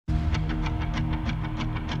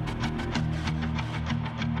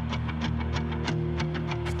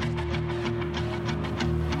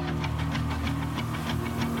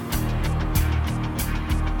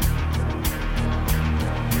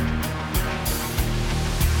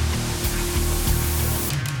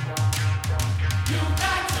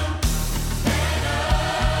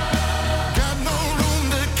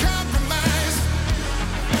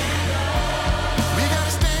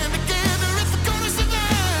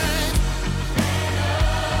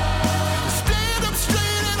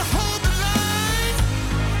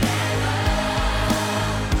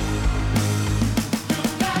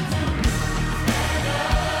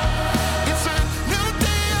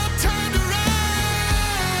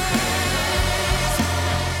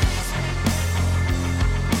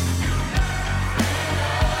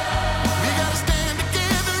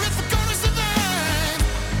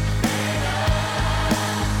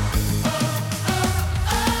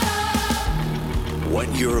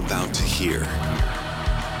What you're about to hear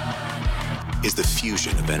is the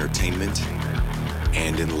fusion of entertainment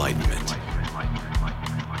and enlightenment.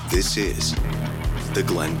 This is the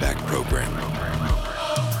Glenn Beck Program.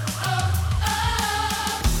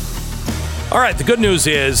 All right, the good news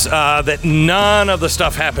is that none of the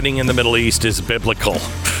stuff happening in the Middle East is biblical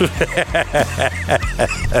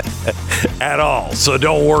at all, so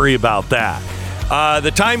don't worry about that.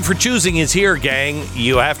 The time for choosing is here, gang.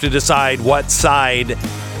 You have to decide what side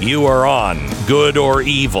you are on, good or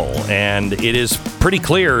evil, and it is pretty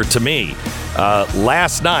clear to me.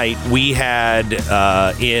 Last night we had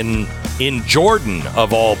in Jordan,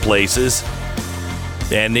 of all places,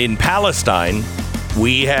 and in Palestine,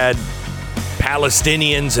 we had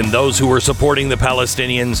Palestinians and those who were supporting the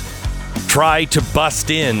Palestinians try to bust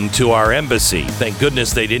into our embassy. Thank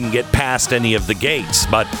goodness they didn't get past any of the gates,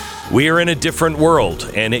 but we are in a different world,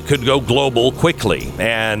 and it could go global quickly.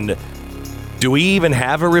 And do we even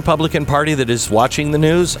have a Republican Party that is watching the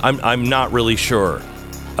news? I'm not really sure.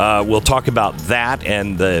 We'll talk about that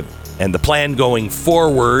and the plan going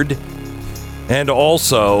forward, and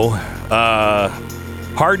also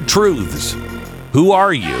hard truths. Who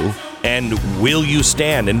are you, and will you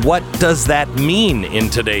stand? And what does that mean in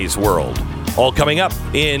today's world? All coming up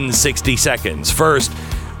in 60 seconds. First,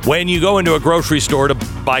 when you go into a grocery store to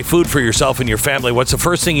buy food for yourself and your family, what's the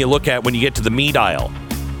first thing you look at when you get to the meat aisle?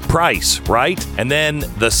 Price, right? And then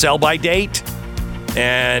the sell-by date.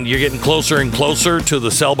 And you're getting closer and closer to the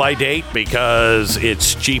sell-by date because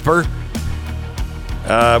it's cheaper.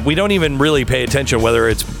 We don't even really pay attention whether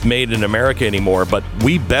it's made in America anymore, but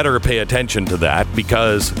we better pay attention to that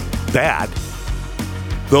because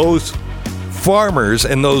those farmers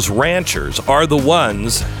and those ranchers are the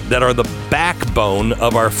ones that are the backbone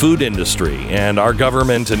of our food industry, and our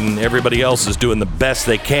government and everybody else is doing the best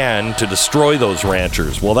they can to destroy those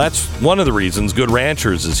ranchers. Well, that's one of the reasons Good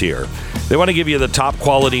Ranchers is here. They want to give you the top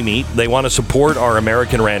quality meat. They want to support our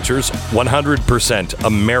American ranchers, 100%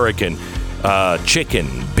 American chicken,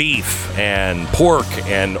 beef, and pork,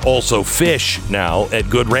 and also fish now at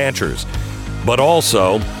Good Ranchers. But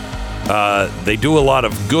also, they do a lot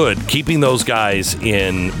of good keeping those guys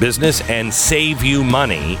in business and save you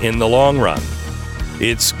money in the long run.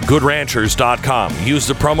 It's goodranchers.com. Use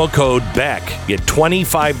the promo code BECK. Get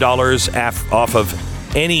 $25 off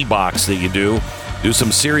of any box that you do. Do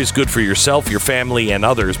some serious good for yourself, your family, and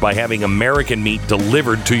others by having American meat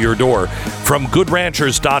delivered to your door from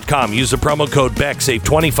goodranchers.com. Use the promo code BECK. Save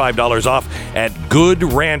 $25 off at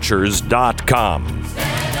goodranchers.com.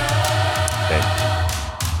 Okay.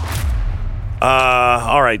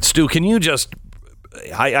 All right, Stu, can you just...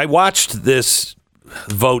 I watched this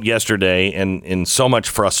vote yesterday and in so much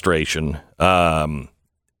frustration. And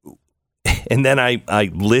then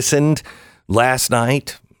I listened last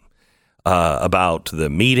night about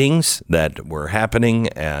the meetings that were happening,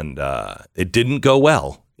 and it didn't go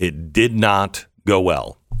well. It did not go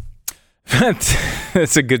well.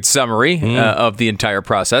 That's a good summary of the entire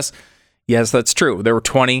process. Yes, that's true. There were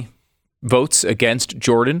 20 votes against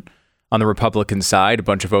Jordan on the Republican side, a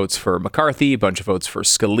bunch of votes for McCarthy, a bunch of votes for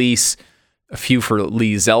Scalise, a few for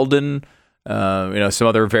Lee Zeldin, some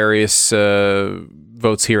other various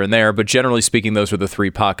votes here and there. But generally speaking, those were the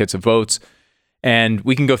three pockets of votes. And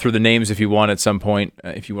we can go through the names if you want at some point,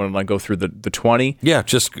 if you want to go through the 20. Yeah,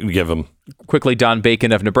 just give them. Quickly, Don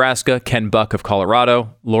Bacon of Nebraska, Ken Buck of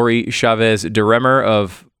Colorado, Lori Chavez DeRemer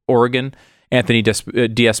of Oregon, Anthony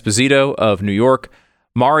D'Esposito of New York,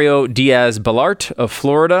 Mario Diaz-Balart of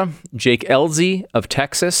Florida, Jake Elzy of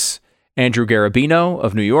Texas, Andrew Garabino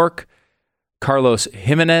of New York, Carlos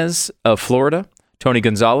Jimenez of Florida, Tony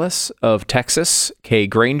Gonzalez of Texas, Kay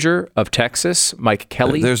Granger of Texas, Mike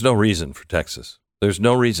Kelly. There's no reason for Texas. There's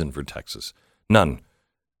no reason for Texas. None.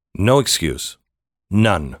 No excuse.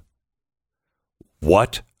 None.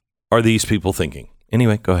 What are these people thinking?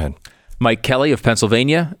 Anyway, go ahead. Mike Kelly of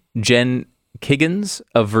Pennsylvania, Jen Kiggins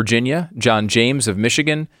of Virginia, John James of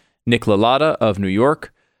Michigan, Nick Lalata of New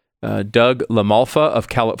York, Doug LaMalfa of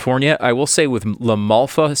California. I will say with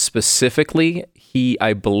LaMalfa specifically, he,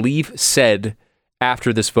 I believe, said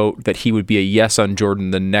after this vote that he would be a yes on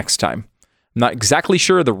Jordan the next time. I'm not exactly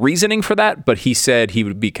sure the reasoning for that, but he said he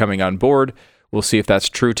would be coming on board. We'll see if that's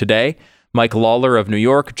true today. Mike Lawler of New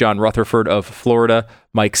York, John Rutherford of Florida,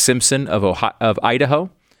 Mike Simpson of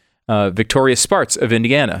Idaho, Victoria Spartz of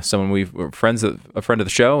Indiana, a friend of the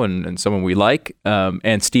show and someone we like,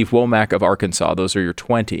 and Steve Womack of Arkansas. Those are your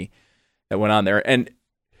 20 that went on there. And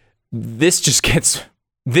this is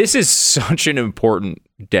such an important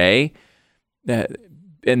day.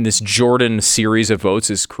 And this Jordan series of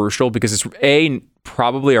votes is crucial because it's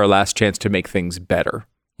probably our last chance to make things better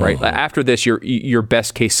right? After this, your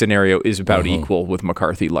best case scenario is about equal with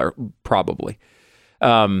McCarthy, probably.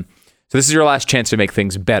 So this is your last chance to make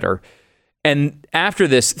things better. And after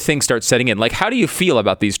this, things start setting in. Like, how do you feel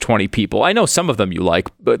about these 20 people? I know some of them you like,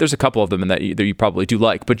 but there's a couple of them that you probably do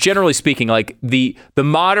like. But generally speaking, like the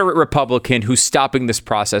moderate Republican who's stopping this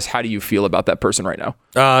process, how do you feel about that person right now?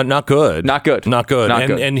 Not good. Not good. Not good. Not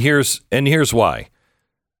good. And here's why.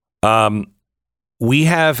 We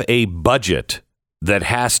have a budget that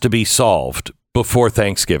has to be solved before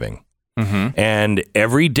Thanksgiving. And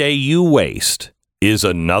every day you waste is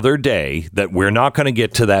another day that we're not going to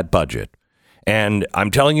get to that budget. And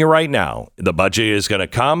I'm telling you right now, the budget is going to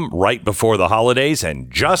come right before the holidays.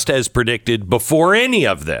 And just as predicted before any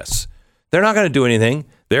of this, they're not going to do anything.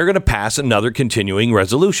 They're going to pass another continuing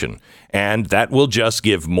resolution. And that will just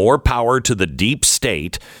give more power to the deep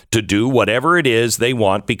state to do whatever it is they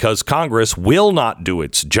want, because Congress will not do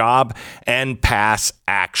its job and pass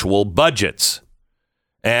actual budgets.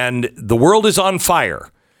 And the world is on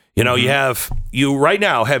fire. You know, you right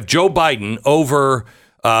now have Joe Biden over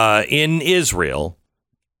in Israel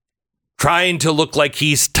trying to look like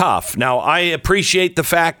he's tough. Now, I appreciate the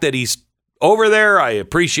fact that he's over there. I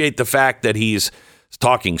appreciate the fact that he's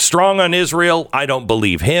talking strong on Israel. I don't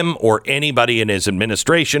believe him or anybody in his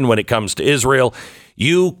administration when it comes to Israel.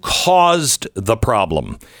 You caused the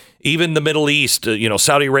problem. Even the Middle East,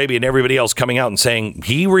 Saudi Arabia and everybody else coming out and saying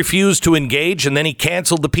he refused to engage, and then he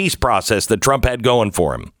canceled the peace process that Trump had going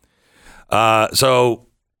for him.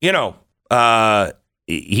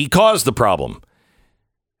 He caused the problem.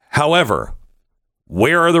 However,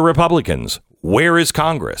 where are the Republicans? Where is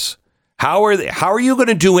Congress? How are you going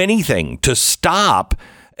to do anything to stop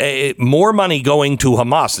more money going to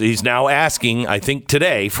Hamas? He's now asking, I think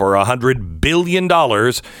today, for $100 billion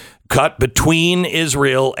cut between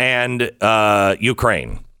Israel and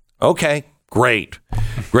Ukraine. Okay, great.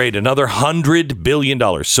 Another $100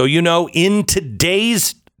 billion. So, in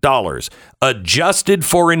today's dollars, adjusted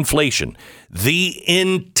for inflation, the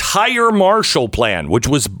entire Marshall Plan, which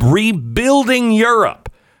was rebuilding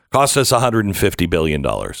Europe, cost us $150 billion.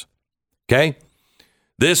 Okay?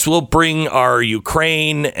 This will bring our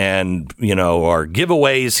Ukraine and, our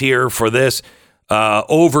giveaways here for this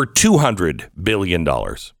over $200 billion.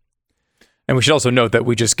 And we should also note that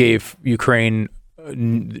we just gave Ukraine a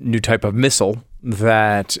new type of missile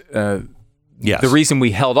that yes. The reason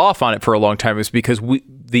we held off on it for a long time is because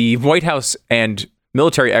the White House and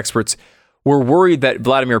military experts were worried that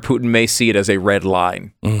Vladimir Putin may see it as a red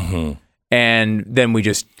line. And then we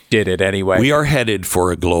just did it anyway. We are headed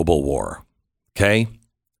for a global war. Okay?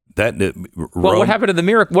 What happened to the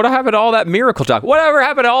miracle? What happened to all that miracle talk? Whatever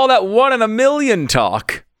happened to all that 1 in a million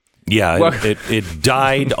talk? Yeah, it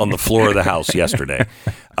died on the floor of the House yesterday.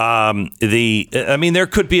 There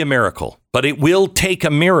could be a miracle, but it will take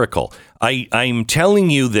a miracle. I'm telling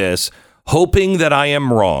you this, hoping that I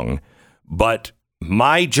am wrong, but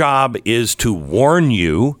my job is to warn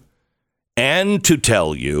you and to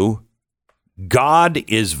tell you God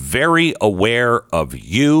is very aware of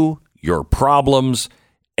you, your problems,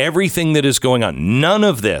 everything that is going on. None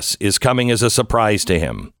of this is coming as a surprise to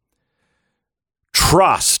him.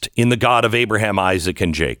 Trust in the God of Abraham, Isaac,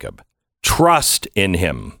 and Jacob. Trust in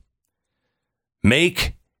him.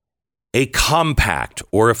 Make a compact,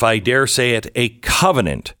 or if I dare say it, a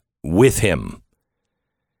covenant with him.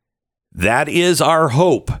 That is our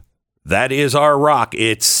hope. That is our rock.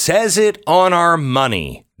 It says it on our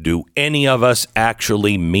money. Do any of us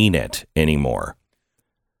actually mean it anymore?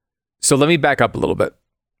 So let me back up a little bit.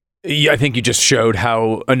 I think you just showed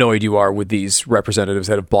how annoyed you are with these representatives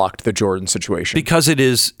that have blocked the Jordan situation.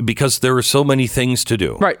 Because there are so many things to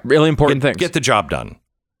do. Right. Really important things. Get the job done.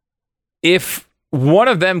 If one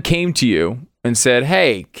of them came to you and said,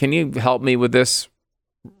 hey, can you help me with this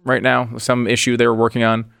right now? Some issue they were working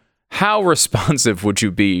on. How responsive would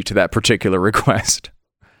you be to that particular request?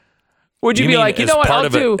 Would you be like, what, I'll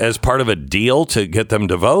do? As part of a deal to get them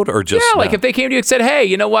to vote, or just... Yeah, like if they came to you and said, hey,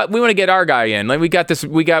 you know what? We want to get our guy in. Like we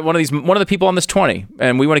got one of the people on this 20,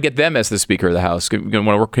 and we want to get them as the Speaker of the House. Can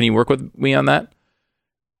you work with me on that?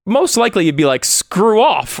 Most likely you'd be like, screw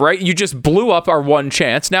off, right? You just blew up our one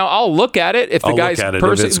chance. Now I'll look at it. If the guy's if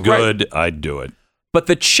it's good, right, I'd do it. But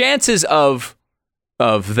the chances of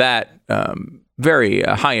that very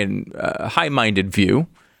high-minded view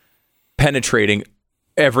penetrating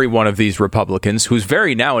every one of these Republicans who's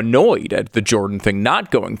very now annoyed at the Jordan thing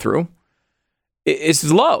not going through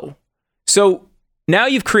is low. So now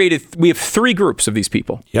we have 3 groups of these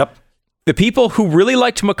people. Yep. The people who really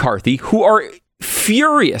liked McCarthy, who are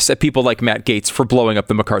furious at people like Matt Gaetz for blowing up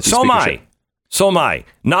the McCarthy speakership. So am I.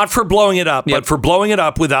 Not for blowing it up, but for blowing it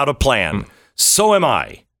up without a plan. So am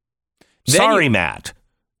I. Sorry, Matt.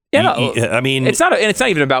 Yeah, no, I mean, it's not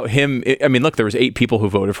even about him. I mean, look, there was 8 people who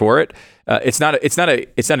voted for it. It's not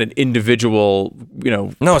an individual,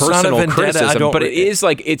 personal criticism, but it is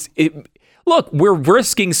like look, we're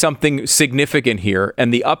risking something significant here,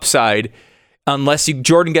 and the upside, unless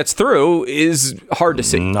Jordan gets through, is hard to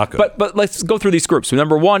see. Not good. But let's go through these groups. So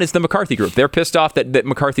number one is the McCarthy group. They're pissed off that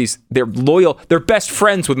they're loyal. They're best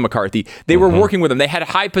friends with McCarthy. They were working with him. They had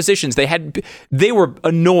high positions. They were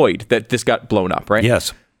annoyed that this got blown up, right?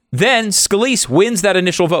 Yes. Then Scalise wins that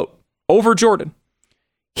initial vote over Jordan.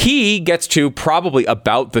 He gets to probably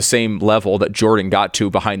about the same level that Jordan got to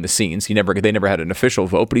behind the scenes. They never had an official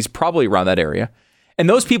vote, but he's probably around that area. And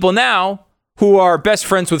those people now who are best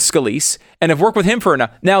friends with Scalise and have worked with him for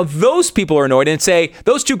enough, now those people are annoyed and say,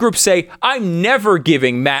 those two groups say, I'm never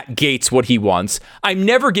giving Matt Gaetz what he wants. I'm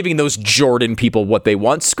never giving those Jordan people what they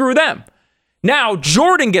want. Screw them. Now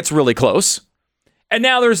Jordan gets really close. And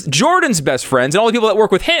now there's Jordan's best friends and all the people that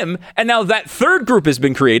work with him. And now that third group has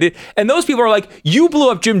been created. And those people are like, you blew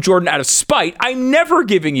up Jim Jordan out of spite. I'm never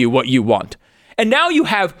giving you what you want. And now you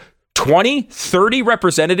have 20, 30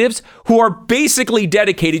 representatives who are basically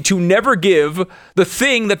dedicated to never give the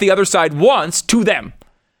thing that the other side wants to them.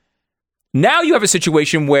 Now you have a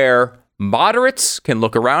situation where moderates can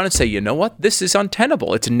look around and say, you know what? This is untenable.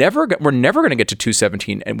 We're never going to get to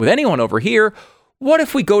 217. And with anyone over here, what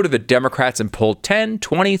if we go to the Democrats and pull 10,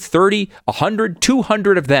 20, 30, 100,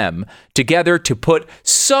 200 of them together to put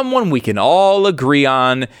someone we can all agree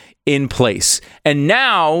on in place? And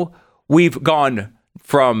now we've gone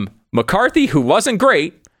from McCarthy, who wasn't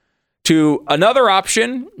great, to another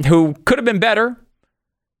option who could have been better,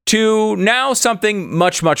 to now something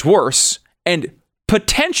much, much worse and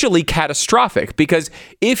potentially catastrophic. Because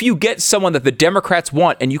if you get someone that the Democrats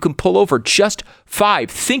want and you can pull over just 5,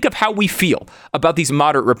 think of how we feel about these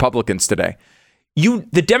moderate Republicans today.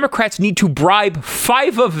 The Democrats need to bribe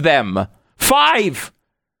 5 of them. 5!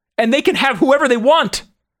 And they can have whoever they want.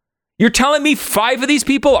 You're telling me 5 of these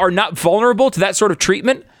people are not vulnerable to that sort of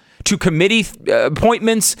treatment? To committee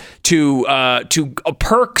appointments, to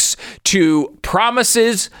perks, to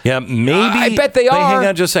promises. Yeah, maybe. I bet they are. Hang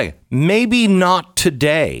on just a second. Maybe not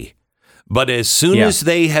today, but as soon as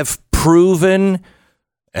they have proven,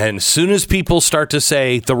 and as soon as people start to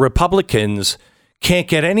say the Republicans can't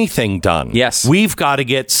get anything done. Yes. We've got to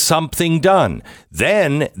get something done.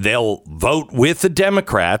 Then they'll vote with the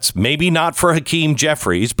Democrats, maybe not for Hakeem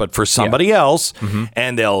Jeffries, but for somebody else. Mm-hmm.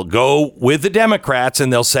 And they'll go with the Democrats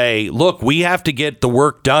and they'll say, look, we have to get the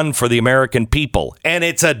work done for the American people. And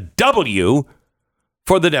it's a W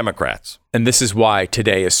for the Democrats. And this is why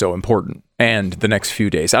today is so important and the next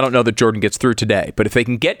few days. I don't know that Jordan gets through today, but if they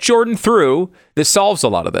can get Jordan through, this solves a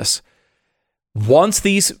lot of this. Once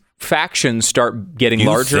these factions start getting larger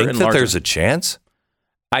and larger. Do you think that there's a chance?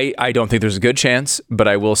 I don't think there's a good chance, but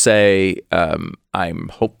I will say I'm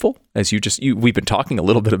hopeful. As we've been talking a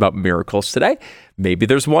little bit about miracles today. Maybe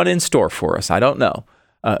there's one in store for us. I don't know.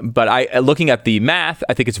 But looking at the math,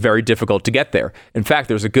 I think it's very difficult to get there. In fact,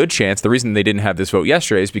 there's a good chance. The reason they didn't have this vote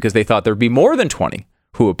yesterday is because they thought there'd be more than 20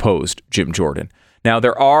 who opposed Jim Jordan. Now,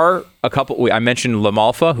 there are a couple. I mentioned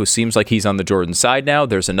LaMalfa, who seems like he's on the Jordan side now.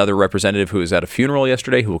 There's another representative who was at a funeral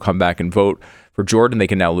yesterday who will come back and vote for Jordan. They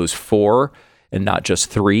can now lose 4 and not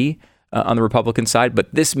just 3 on the Republican side.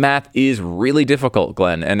 But this math is really difficult,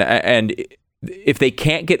 Glenn. And if they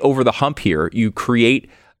can't get over the hump here, you create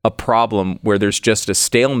a problem where there's just a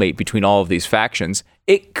stalemate between all of these factions.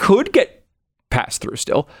 It could get passed through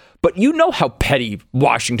still, but you know how petty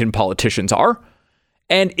Washington politicians are.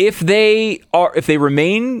 And if they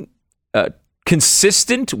remain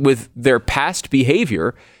consistent with their past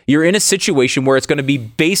behavior, you're in a situation where it's going to be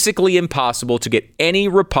basically impossible to get any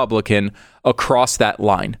Republican across that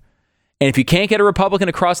line. And if you can't get a Republican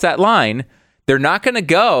across that line, they're not going to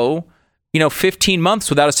go, 15 months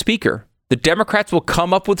without a speaker. The Democrats will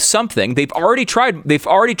come up with something. They've already floated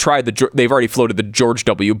the George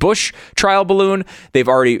W. Bush trial balloon. They've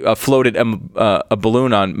already floated a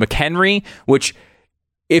balloon on McHenry, which,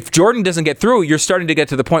 if Jordan doesn't get through, you're starting to get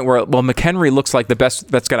to the point where, McHenry looks like the best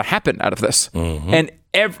that's going to happen out of this. Mm-hmm. And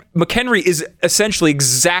McHenry is essentially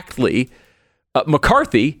exactly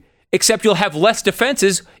McCarthy, except you'll have less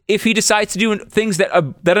defenses if he decides to do things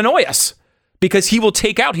that annoy us, because he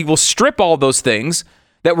will strip all those things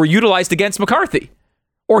that were utilized against McCarthy,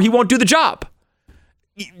 or he won't do the job.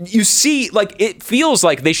 You see, it feels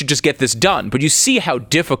like they should just get this done, but you see how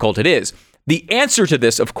difficult it is. The answer to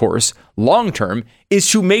this, of course, long-term, is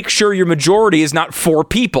to make sure your majority is not 4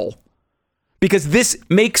 people, because this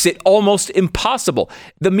makes it almost impossible.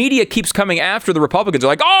 The media keeps coming after the Republicans. They're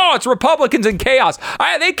like, oh, it's Republicans in chaos.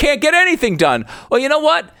 They can't get anything done. Well, you know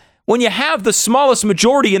what? when you have the smallest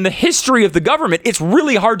majority in the history of the government, it's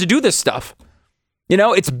really hard to do this stuff. You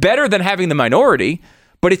know, it's better than having the minority,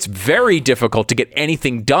 but it's very difficult to get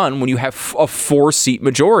anything done when you have a 4-seat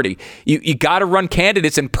majority. You got to run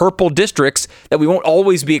candidates in purple districts that we won't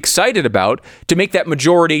always be excited about to make that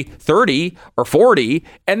majority 30 or 40,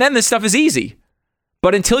 and then this stuff is easy.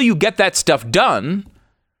 But until you get that stuff done,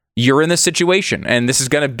 you're in this situation. And this is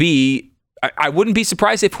going to be, I wouldn't be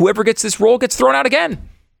surprised if whoever gets this role gets thrown out again.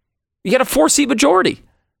 You got a 4-seat majority.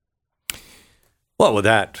 Well, with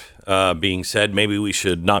that being said, maybe we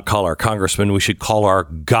should not call our congressman. We should call our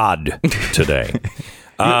God today.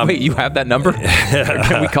 Wait, you have that number?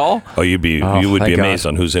 Can we call? Oh, you would be amazed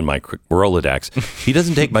on who's in my Rolodex. He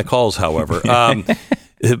doesn't take my calls, however.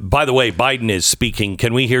 By the way, Biden is speaking.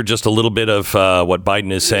 Can we hear just a little bit of what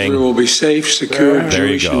Biden is saying? Israel will be safe, secure,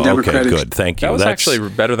 Jewish, and democratic. Okay, good. Thank you. That's actually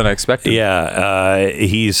better than I expected. Yeah,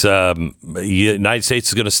 he's the United States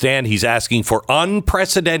is going to stand. He's asking for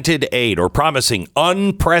unprecedented aid, or promising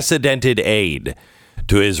unprecedented aid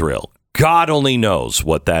to Israel. God only knows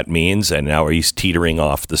what that means, and now he's teetering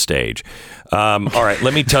off the stage. All right,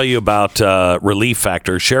 let me tell you about Relief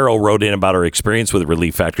Factor. Cheryl wrote in about her experience with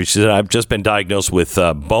Relief Factor. She said, I've just been diagnosed with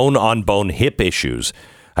bone-on-bone hip issues.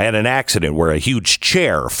 I had an accident where a huge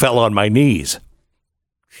chair fell on my knees.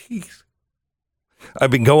 Jeez.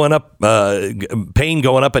 I've been going up, pain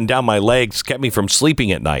going up and down my legs kept me from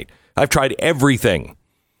sleeping at night. I've tried everything.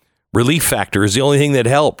 Relief Factor is the only thing that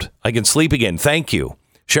helped. I can sleep again. Thank you.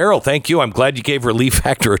 Cheryl, thank you. I'm glad you gave Relief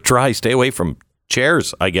Factor a try. Stay away from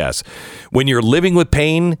chairs, I guess. When you're living with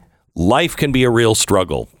pain, life can be a real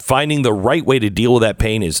struggle. Finding the right way to deal with that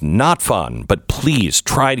pain is not fun, but please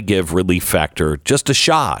try to give Relief Factor just a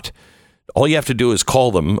shot. All you have to do is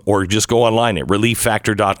call them or just go online at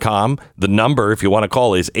relieffactor.com. The number, if you want to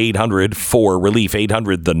call, is 800-4-RELIEF,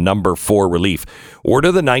 800-4-RELIEF.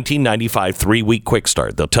 Order the $19.95 3-week quick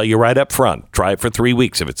start. They'll tell you right up front. Try it for 3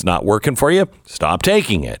 weeks. If it's not working for you, stop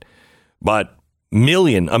taking it. But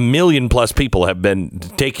a million plus people have been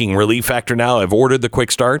taking Relief Factor now, have ordered the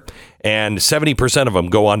quick start, and 70% of them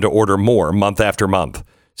go on to order more month after month.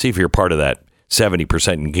 See if you're part of that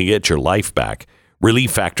 70% and can get your life back.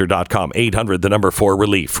 ReliefFactor.com,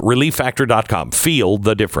 800-4-RELIEF. ReliefFactor.com. Feel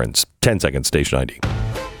the difference. 10 seconds, station ID.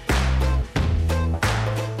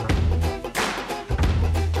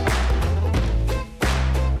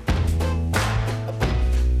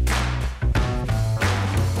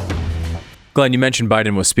 Glenn, you mentioned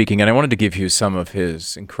Biden was speaking, and I wanted to give you some of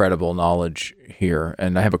his incredible knowledge here.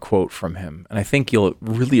 And I have a quote from him, and I think you'll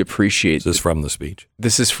really appreciate. Is this from the speech?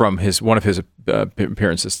 This is from one of his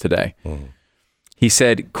appearances today. Mm-hmm. He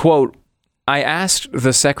said, quote, I asked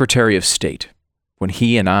the Secretary of State when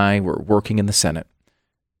he and I were working in the Senate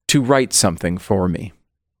to write something for me.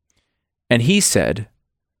 And he said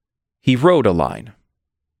he wrote a line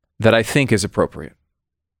that I think is appropriate.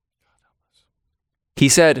 He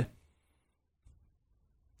said,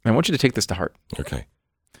 I want you to take this to heart. Okay.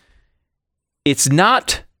 It's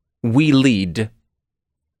not we lead.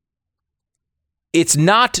 It's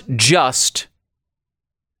not just,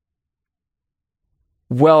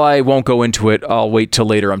 well, I won't go into it. I'll wait till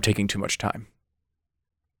later. I'm taking too much time.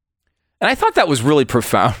 And I thought that was really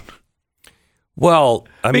profound. Well,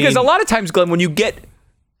 because a lot of times, Glenn, when you get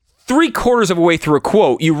 3/4 of a way through a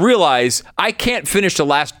quote, you realize I can't finish the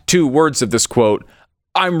last 2 words of this quote.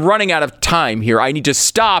 I'm running out of time here. I need to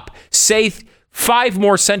stop, say 5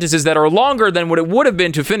 more sentences that are longer than what it would have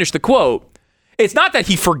been to finish the quote. It's not that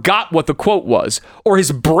he forgot what the quote was or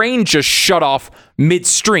his brain just shut off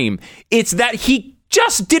midstream. It's that he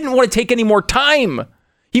just didn't want to take any more time.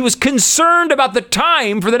 He was concerned about the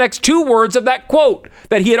time for the next 2 words of that quote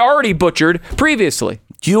that he had already butchered previously.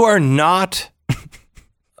 You are not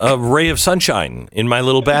a ray of sunshine in my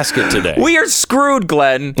little basket today. We are screwed,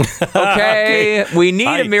 Glenn. Okay? We need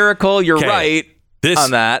a miracle. You're right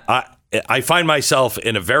on that. I find myself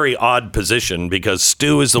in a very odd position because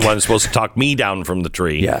Stu is the one who's supposed to talk me down from the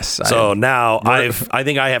tree. Yes. So now I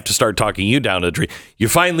think I have to start talking you down to the tree. You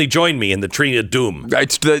finally joined me in the tree of doom.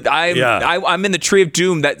 I'm in the tree of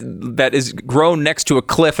doom that is grown next to a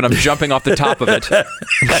cliff, and I'm jumping off the top of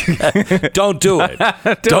it. Don't do it.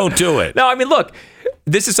 Don't do it. No, I mean, look,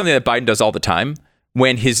 this is something that Biden does all the time.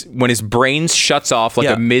 When his brain shuts off like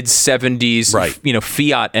a mid-70s,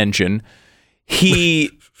 Fiat engine, he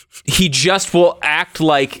he just will act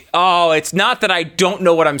like, oh, it's not that I don't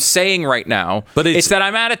know what I'm saying right now, but it's that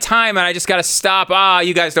I'm out of time and I just got to stop.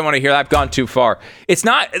 You guys don't want to hear that. I've gone too far. It's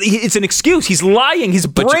not, it's an excuse. He's lying. His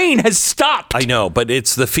brain has stopped. I know, but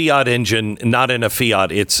it's the Fiat engine, not in a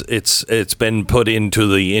Fiat. It's been put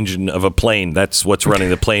into the engine of a plane. That's what's running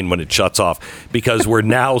the plane when it shuts off, because we're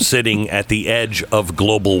now sitting at the edge of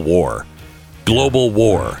global war. Global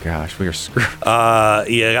war. Oh, gosh, we are screwed.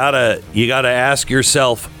 You gotta ask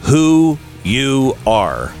yourself who you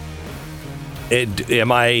are.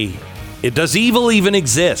 Does evil even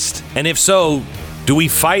exist? And if so, do we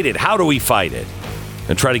fight it? How do we fight it?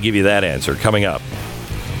 And try to give you that answer coming up.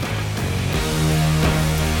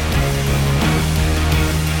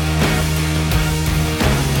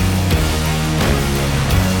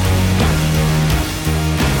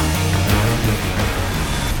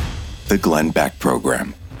 The Glenn Beck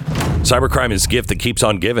Program. Cybercrime is a gift that keeps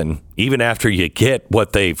on giving. Even after you get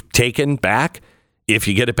what they've taken back, if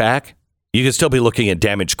you get it back, you can still be looking at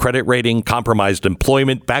damaged credit rating, compromised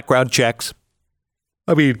employment, background checks.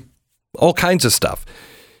 I mean, all kinds of stuff.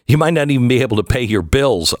 You might not even be able to pay your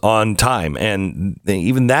bills on time, and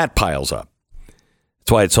even that piles up.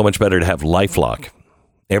 That's why it's so much better to have LifeLock.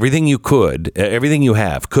 Everything you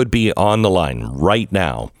have could be on the line right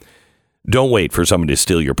now. Don't wait for somebody to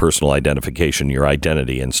steal your personal identification, your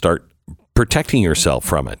identity, and start protecting yourself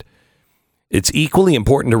from it. It's equally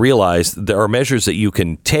important to realize that there are measures that you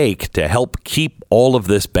can take to help keep all of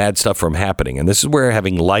this bad stuff from happening. And this is where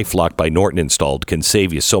having LifeLock by Norton installed can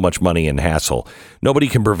save you so much money and hassle. Nobody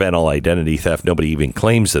can prevent all identity theft. Nobody even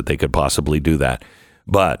claims that they could possibly do that.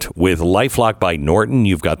 But with LifeLock by Norton,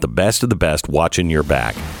 you've got the best of the best watching your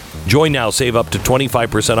back. Join now. Save up to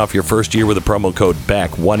 25% off your first year with the promo code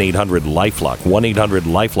BECK, 1-800-LifeLock,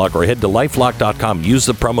 1-800-LifeLock, or head to LifeLock.com. Use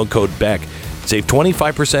the promo code BECK. Save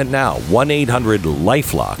 25% now,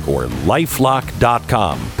 1-800-LifeLock or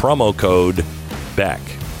LifeLock.com. Promo code BECK.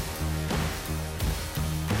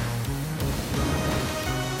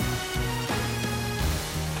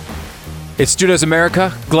 It's Studios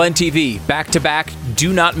America, Glenn TV, back to back.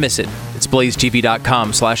 Do not miss it. It's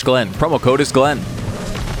blazetv.com/Glenn. Promo code is Glenn.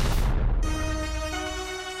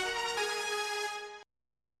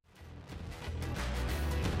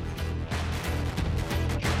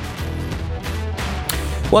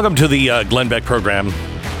 Welcome to the Glenn Beck program.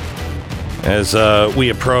 As we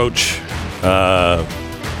approach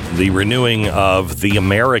the renewing of the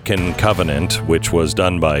American Covenant, which was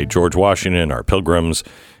done by George Washington, our Pilgrims,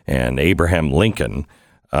 and Abraham Lincoln,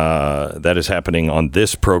 that is happening on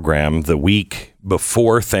this program the week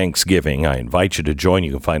before Thanksgiving. I invite you to join.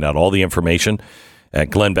 You can find out all the information at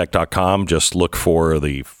glennbeck.com. Just look for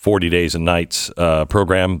the 40 Days and Nights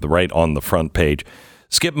program right on the front page.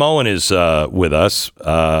 Skip Moen is with us.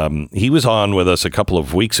 He was on with us a couple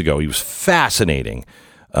of weeks ago. He was fascinating,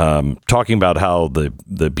 talking about how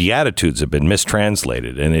the Beatitudes have been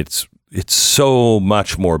mistranslated, and it's so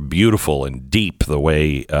much more beautiful and deep the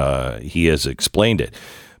way he has explained it.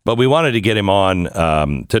 But we wanted to get him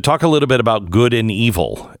on to talk a little bit about good and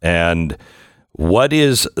evil and what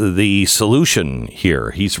is the solution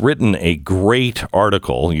here. He's written a great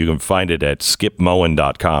article. You can find it at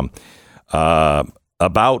skipmoen.com.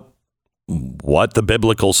 About what the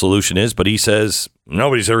biblical solution is, but he says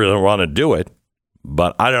nobody's really want to do it.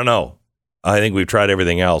 But I don't know. I think we've tried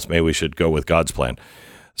everything else. Maybe we should go with God's plan.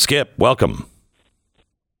 Skip, welcome.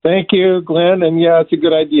 Thank you, Glenn. And yeah, it's a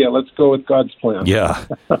good idea. Let's go with God's plan. Yeah.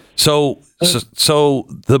 So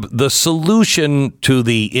the solution to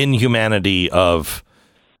the inhumanity of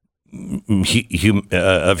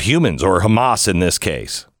humans, or Hamas in this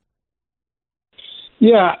case.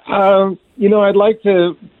 Yeah. I'd like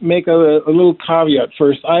to make a little caveat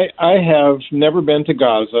first. I have never been to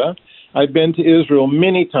Gaza. I've been to Israel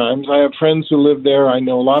many times. I have friends who live there. I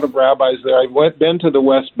know a lot of rabbis there. I've been to the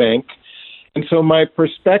West Bank. And so my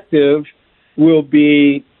perspective will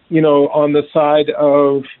be, on the side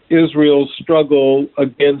of Israel's struggle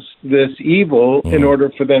against this evil in order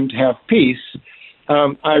for them to have peace.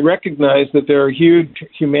 I recognize that there are huge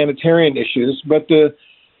humanitarian issues, but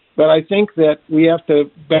I think that we have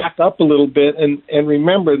to back up a little bit and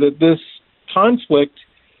remember that this conflict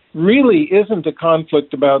really isn't a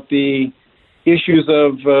conflict about the issues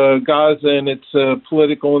of Gaza and its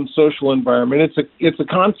political and social environment. It's a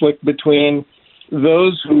conflict between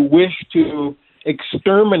those who wish to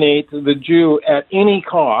exterminate the Jew at any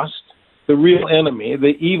cost, the real enemy,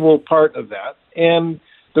 the evil part of that, and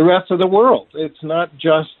the rest of the world. It's not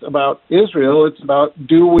just about Israel. It's about,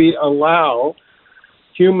 do we allow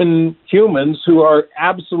humans who are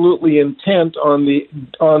absolutely intent on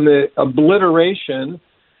the obliteration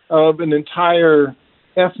of an entire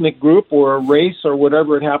ethnic group or a race or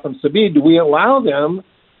whatever it happens to be, do we allow them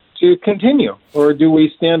to continue, or do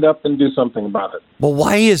we stand up and do something about it? Well,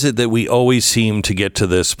 why is it that we always seem to get to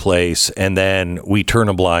this place and then we turn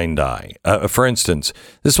a blind eye? For instance,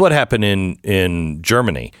 this is what happened in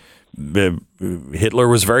Germany. Hitler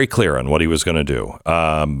was very clear on what he was going to do,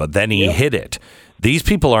 but then he hid it. These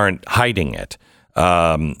people aren't hiding it.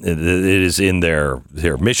 It is in their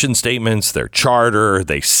mission statements, their charter.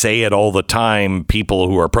 They say it all the time. People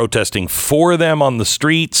who are protesting for them on the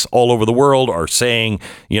streets all over the world are saying,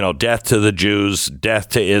 death to the Jews, death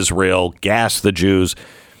to Israel, gas the Jews.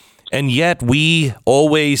 And yet we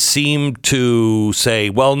always seem to say,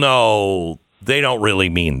 well, no, they don't really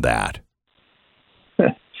mean that.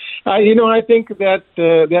 I think that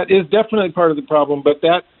that is definitely part of the problem, but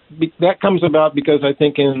that comes about because I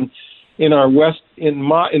think in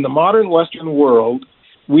the modern Western world,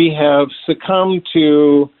 we have succumbed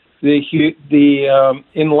to the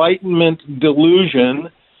Enlightenment delusion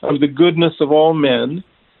of the goodness of all men,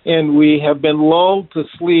 and we have been lulled to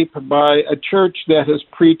sleep by a church that has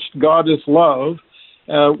preached God is love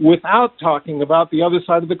without talking about the other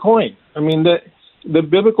side of the coin. I mean, the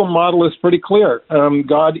biblical model is pretty clear.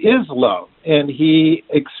 God is love, and He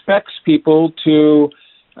expects people to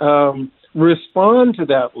respond to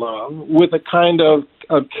that love with a kind of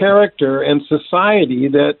character and society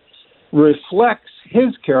that reflects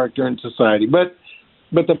His character and society. But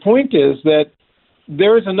the point is that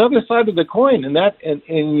there is another side of the coin, and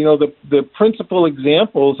the principal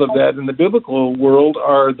examples of that in the biblical world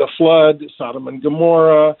are the flood, Sodom and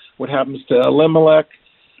Gomorrah, what happens to Elimelech.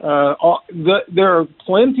 There are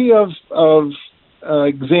plenty of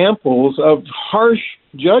examples of harsh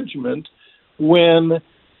judgment when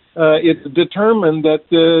it's determined that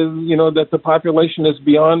the population is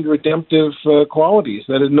beyond redemptive qualities,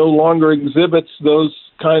 that it no longer exhibits those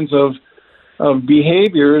kinds of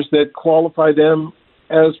behaviors that qualify them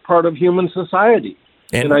as part of human society.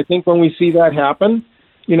 And I think when we see that happen,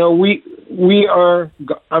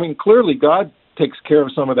 clearly God takes care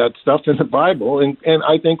of some of that stuff in the Bible, and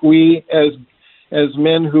I think we as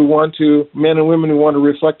men and women who want to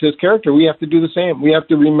reflect His character, we have to do the same. We have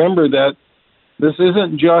to remember that this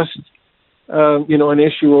isn't just an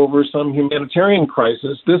issue over some humanitarian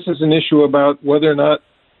crisis. This is an issue about whether or not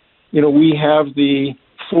we have the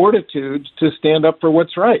fortitude to stand up for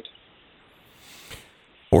what's right.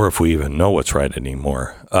 Or if we even know what's right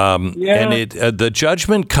anymore. And the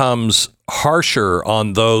judgment comes harsher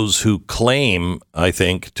on those who claim, I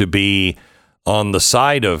think, to be on the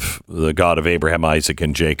side of the God of Abraham, Isaac,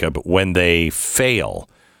 and Jacob when they fail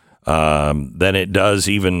than it does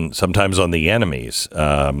even sometimes on the enemies.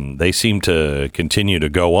 They seem to continue to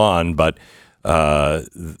go on, but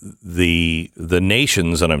the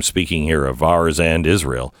nations, and I'm speaking here of ours and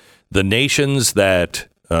Israel, the nations that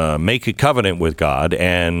make a covenant with God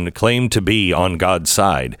and claim to be on God's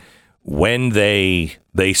side, when they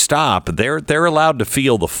stop, they're allowed to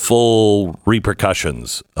feel the full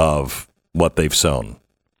repercussions of what they've sown.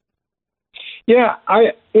 Yeah,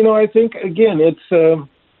 I think again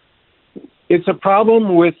it's a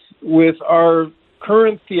problem with our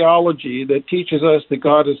current theology that teaches us that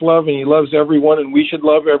God is love and He loves everyone and we should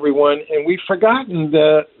love everyone, and we've forgotten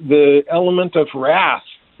the element of wrath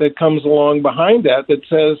that comes along behind that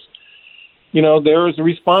says, there is a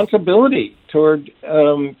responsibility toward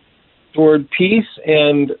peace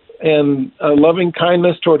and loving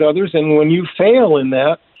kindness toward others, and when you fail in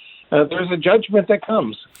that, there's a judgment that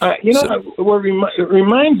comes. It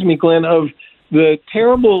reminds me, Glenn, of the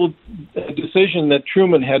terrible decision that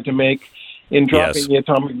Truman had to make in dropping the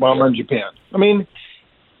atomic bomb on Japan. I mean,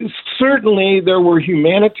 certainly there were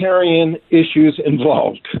humanitarian issues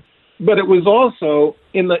involved, but it was also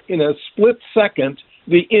in a split second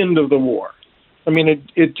the end of the war. I mean,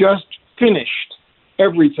 it just finished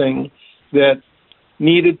everything that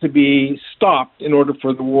needed to be stopped in order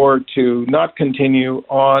for the war to not continue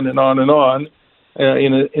on and on and on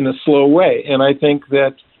in a slow way. And I think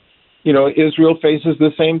that Israel faces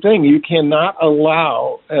the same thing. You cannot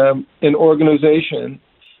allow an organization,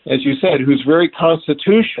 as you said, whose very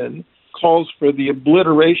constitution calls for the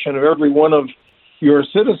obliteration of every one of your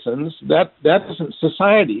citizens. That isn't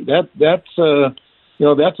society. That's a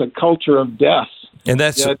culture of death. And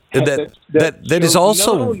that is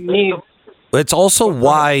also it's also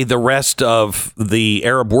why the rest of the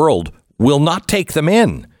Arab world will not take them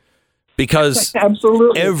in. Because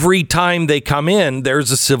absolutely, every time they come in,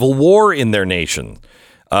 there's a civil war in their nation,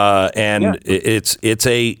 it's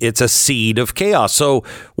a seed of chaos. So,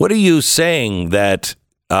 what are you saying, that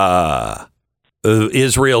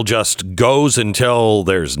Israel just goes until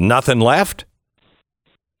there's nothing left?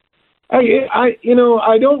 I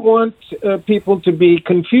don't want people to be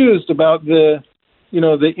confused about the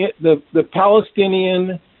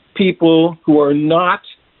Palestinian people who are not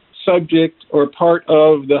subject or part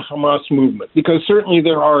of the Hamas movement, because certainly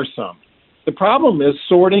there are some. The problem is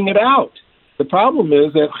sorting it out. The problem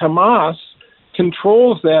is that Hamas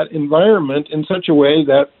controls that environment in such a way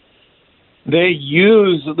that they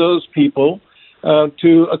use those people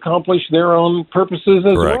to accomplish their own purposes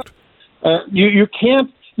as Correct. well. You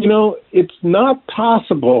can't, it's not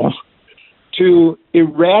possible to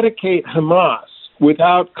eradicate Hamas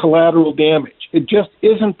without collateral damage. It just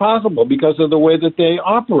isn't possible because of the way that they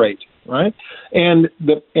operate, right?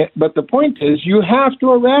 But the point is, you have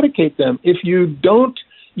to eradicate them. If you don't,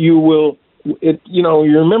 you will.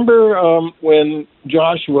 You remember when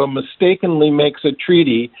Joshua mistakenly makes a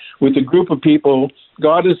treaty with a group of people.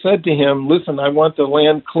 God has said to him, "Listen, I want the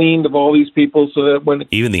land cleaned of all these people, so that when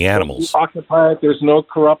even the animals occupy it, there's no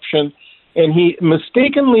corruption." And he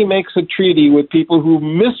mistakenly makes a treaty with people who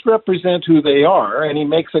misrepresent who they are, and he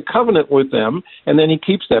makes a covenant with them, and then he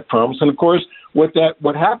keeps that promise. And of course,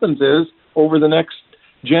 what happens is, over the next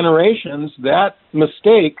generations, that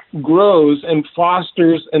mistake grows and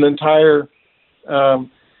fosters an entire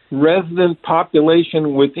resident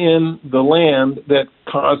population within the land that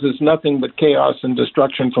causes nothing but chaos and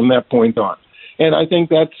destruction from that point on. And I think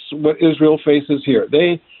that's what Israel faces here.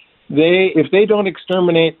 If they don't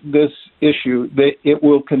exterminate this issue, it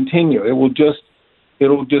will continue. It'll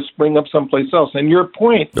just spring up someplace else. And your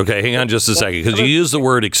point. Okay, hang on just a second, because you use the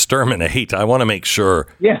word exterminate. I want to make sure.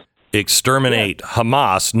 Yeah. Exterminate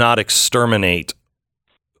Hamas, not exterminate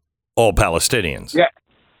all Palestinians. Yeah,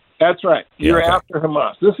 that's right. You're after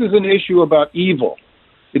Hamas. This is an issue about evil.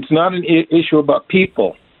 It's not an issue about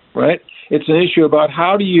people, right? It's an issue about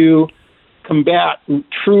how do you combat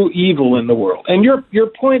true evil in the world. And your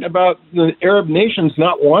point about the Arab nations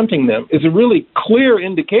not wanting them is a really clear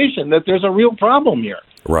indication that there's a real problem here.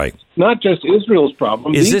 Right. Not just Israel's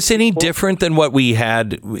problem. Is this any different than what we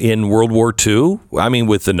had in World War II? I mean,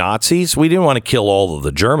 with the Nazis, we didn't want to kill all of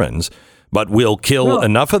the Germans, but we'll kill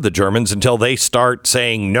enough of the Germans until they start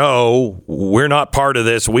saying, no, we're not part of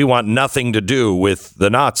this. We want nothing to do with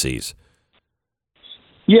the Nazis.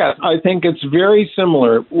 Yes, I think it's very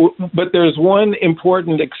similar, but there's one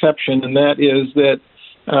important exception, and that is that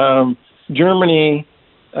Germany,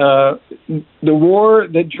 the war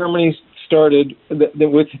that Germany started,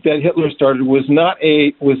 that Hitler started, was not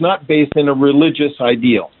based in a religious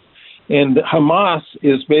ideal, and Hamas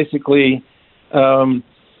is basically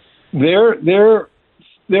their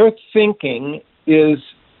thinking is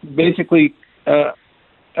basically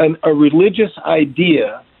a religious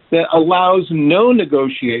idea that allows no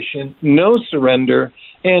negotiation, no surrender,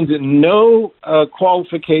 and no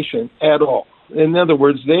qualification at all. In other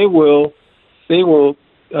words, they will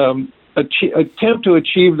attempt to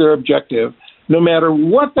achieve their objective, no matter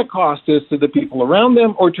what the cost is to the people around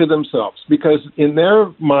them or to themselves, because in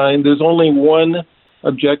their mind, there's only one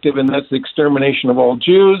objective, and that's the extermination of all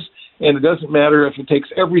Jews. And it doesn't matter if it takes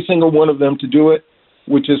every single one of them to do it,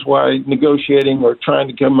 which is why negotiating or trying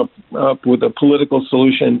to come up with a political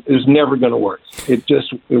solution is never going to work. It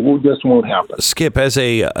just won't happen. Skip, as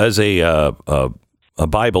a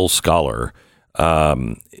Bible scholar,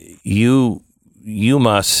 you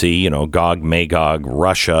must see, Gog, Magog,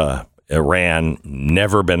 Russia, Iran,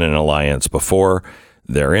 never been in an alliance before.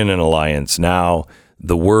 They're in an alliance now.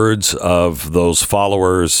 The words of those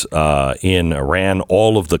followers in Iran,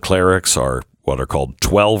 all of the clerics are what are called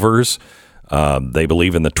 12ers. They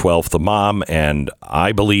believe in the 12th Imam, and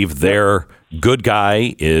I believe their good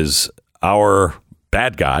guy is our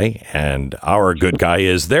bad guy, and our good guy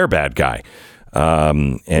is their bad guy.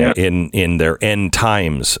 In their end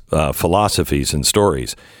times philosophies and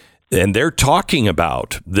stories. And they're talking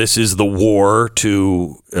about this is the war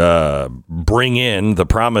to bring in the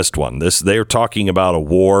promised one. They're talking about a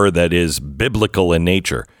war that is biblical in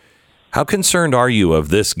nature. How concerned are you of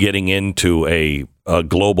this getting into a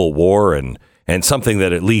global war and something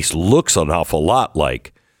that at least looks an awful lot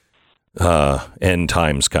like end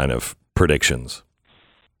times kind of predictions?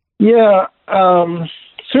 Yeah,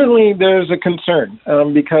 certainly there's a concern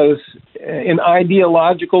because an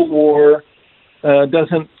ideological war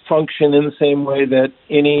doesn't function in the same way that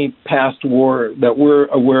any past war that we're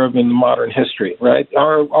aware of in modern history, right?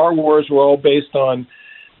 Our wars were all based on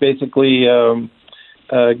basically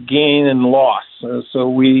gain and loss. So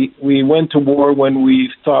we went to war when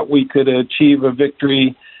we thought we could achieve a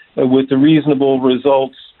victory with the reasonable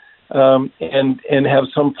results and have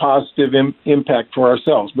some positive impact for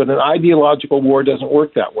ourselves. But an ideological war doesn't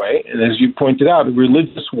work that way. And as you pointed out, a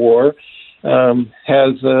religious war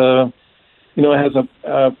has has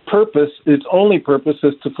a purpose. Its only purpose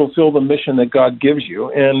is to fulfill the mission that God gives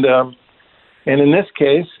you. And in this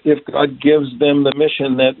case, if God gives them the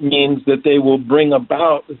mission, that means that they will bring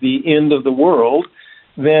about the end of the world,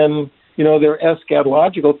 then, their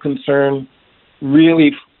eschatological concern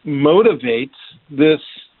really motivates this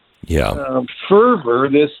fervor,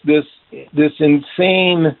 this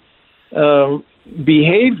insane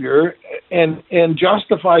behavior, and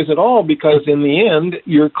justifies it all, because in the end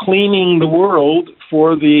you're cleaning the world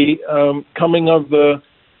for the coming of the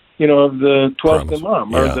 12th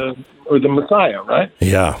Imam, or the Messiah, right?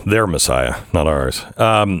 Yeah, their Messiah, not ours.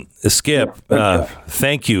 Skip,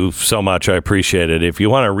 thank you so much. I appreciate it. If you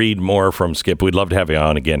want to read more from Skip, we'd love to have you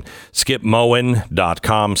on again.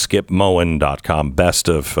 SkipMoen.com, SkipMoen.com. Best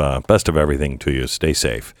of everything to you. Stay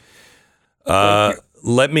safe.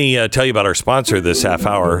 Let me tell you about our sponsor this half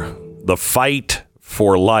hour. The Fight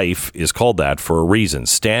for Life is called that for a reason.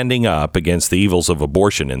 Standing up against the evils of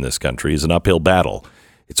abortion in this country is an uphill battle.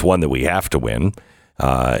 It's one that we have to win.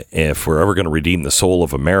 If we're ever going to redeem the soul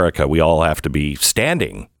of America, we all have to be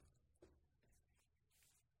standing.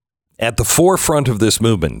 At the forefront of this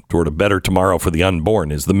movement toward a better tomorrow for the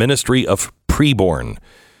unborn is the Ministry of Preborn.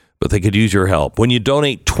 But they could use your help. When you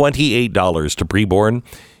donate $28 to Preborn,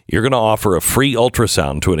 you're going to offer a free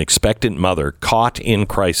ultrasound to an expectant mother caught in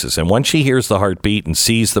crisis. And once she hears the heartbeat and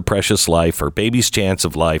sees the precious life, her baby's chance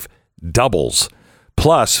of life doubles.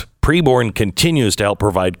 Plus, Preborn continues to help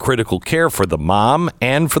provide critical care for the mom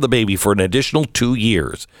and for the baby for an additional 2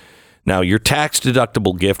 years. Now, your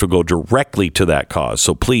tax-deductible gift will go directly to that cause.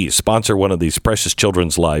 So please sponsor one of these precious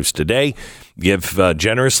children's lives today. Give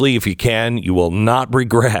generously if you can. You will not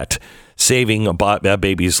regret saving a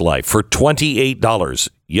baby's life. For $28,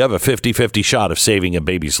 you have a 50-50 shot of saving a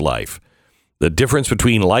baby's life. The difference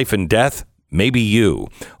between life and death, maybe you.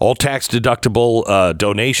 All tax-deductible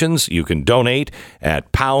donations, you can donate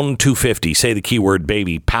at pound 250. Say the keyword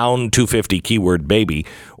baby, pound 250, keyword baby.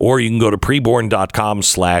 Or you can go to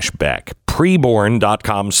preborn.com/Beck.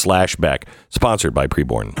 Preborn.com/Beck. Sponsored by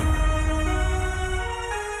Preborn.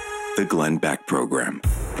 The Glenn Beck Program.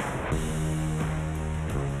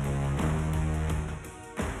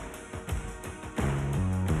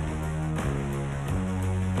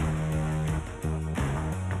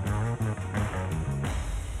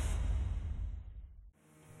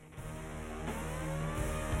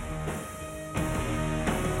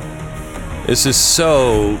 This is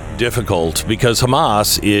so difficult because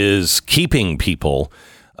Hamas is keeping people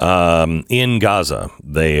in Gaza.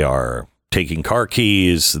 They are taking car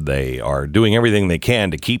keys. They are doing everything they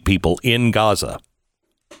can to keep people in Gaza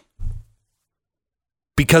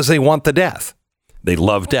because they want the death. They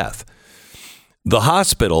love death. The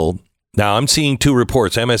hospital, now I'm seeing two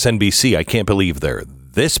reports, MSNBC. I can't believe they're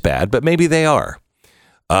this bad, but maybe they are.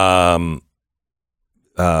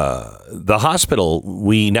 The hospital,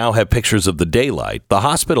 we now have pictures of the daylight. The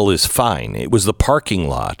hospital is fine. It was the parking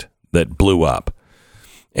lot that blew up.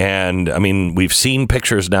 And I mean, we've seen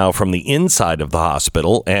pictures now from the inside of the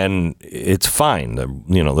hospital, and it's fine.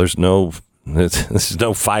 There's no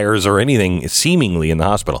fires or anything seemingly in the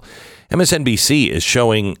hospital. MSNBC is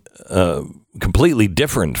showing completely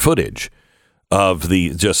different footage of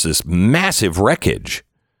this massive wreckage.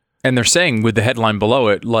 And they're saying with the headline below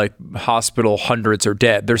it, like hospital, hundreds are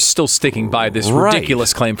dead. They're still sticking by this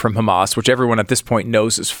ridiculous claim from Hamas, which everyone at this point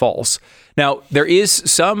knows is false. Now, there was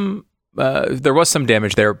some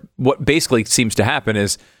damage there. What basically seems to happen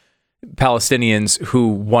is Palestinians who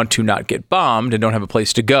want to not get bombed and don't have a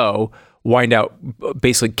place to go wind out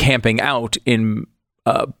basically camping out in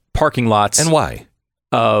parking lots. And why?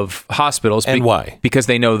 Of hospitals. And why? Because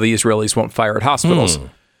they know the Israelis won't fire at hospitals.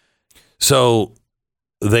 So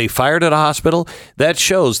they fired at a hospital. That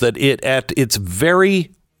shows that at its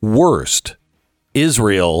very worst,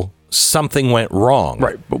 Israel, something went wrong.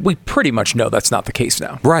 Right, but we pretty much know that's not the case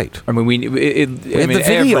now. Right. I mean,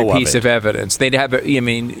 every piece of evidence they'd have.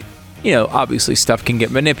 Obviously stuff can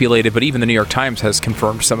get manipulated, but even the New York Times has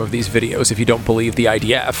confirmed some of these videos. If you don't believe the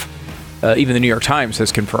IDF, even the New York Times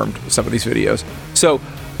has confirmed some of these videos. So,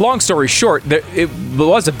 long story short, it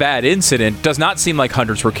was a bad incident. Does not seem like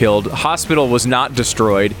hundreds were killed. Hospital was not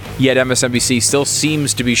destroyed, yet MSNBC still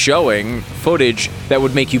seems to be showing footage that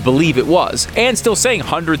would make you believe it was, and still saying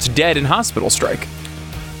hundreds dead in hospital strike.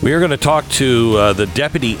 We are going to talk to the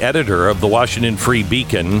deputy editor of the Washington Free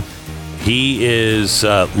Beacon. He is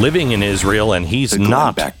living in Israel, and he's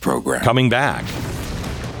not coming back.